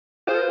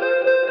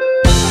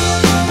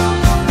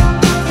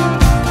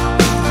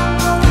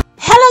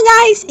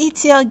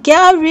it's your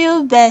girl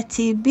Real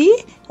Betty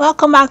B.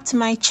 Welcome back to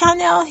my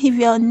channel. If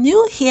you're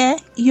new here,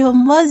 you're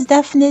most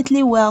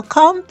definitely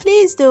welcome.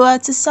 Please do well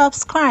to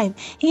subscribe.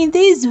 In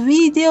this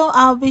video,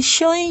 I'll be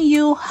showing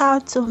you how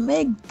to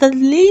make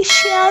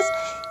delicious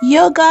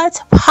yogurt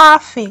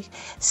parfait.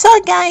 So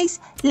guys,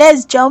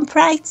 let's jump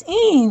right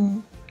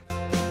in.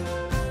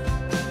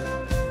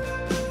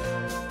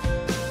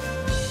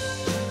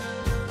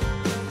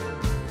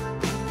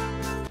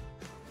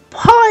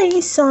 Pour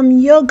in some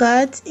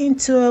yogurt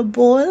into a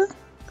bowl.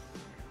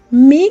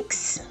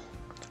 Mix.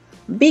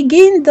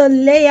 Begin the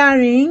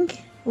layering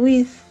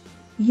with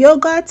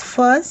yogurt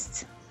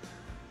first,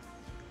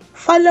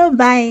 followed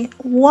by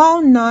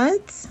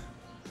walnuts,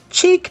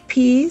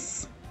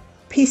 chickpeas,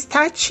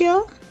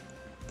 pistachio.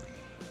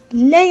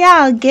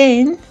 Layer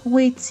again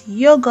with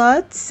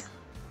yogurt,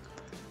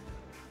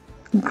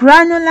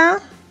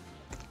 granola,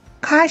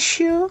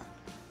 cashew,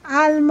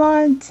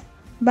 almond,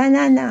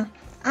 banana,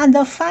 and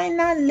the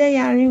final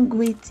layering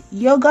with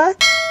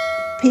yogurt,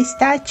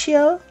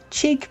 pistachio,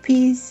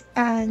 chickpeas,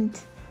 and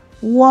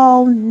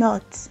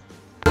walnuts.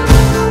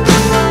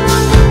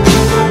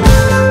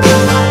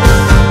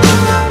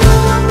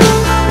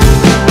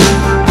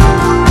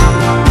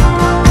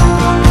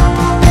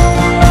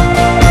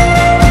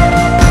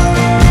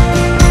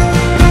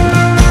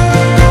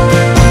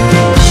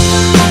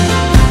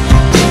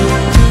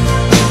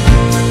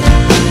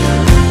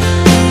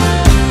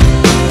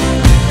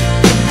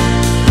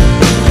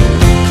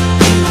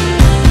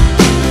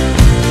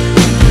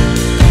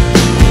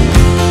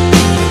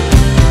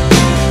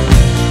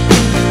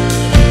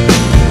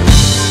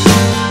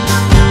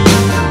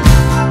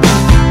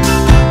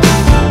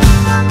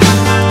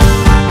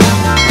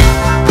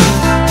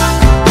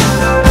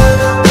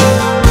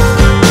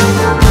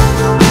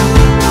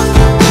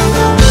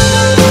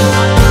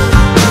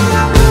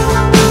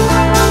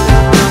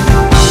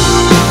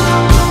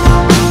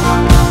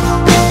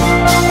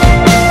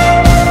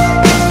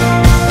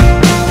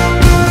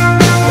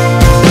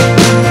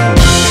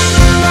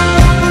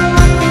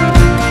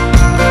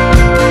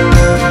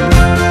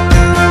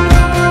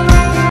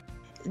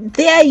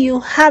 There you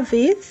have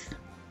it,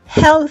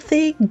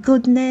 healthy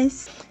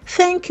goodness.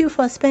 Thank you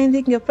for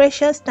spending your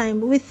precious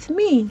time with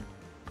me.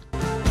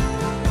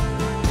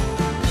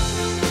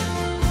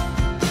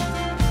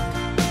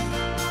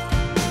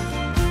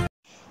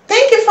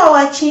 Thank you for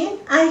watching.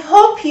 I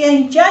hope you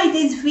enjoyed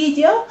this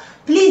video.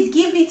 Please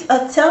give it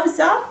a thumbs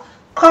up,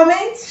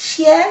 comment,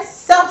 share,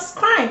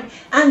 subscribe,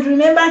 and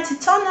remember to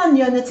turn on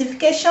your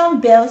notification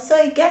bell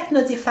so you get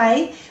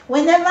notified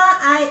whenever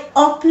I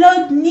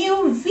upload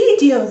new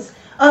videos.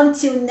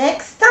 Until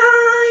next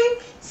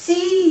time,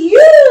 see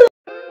you!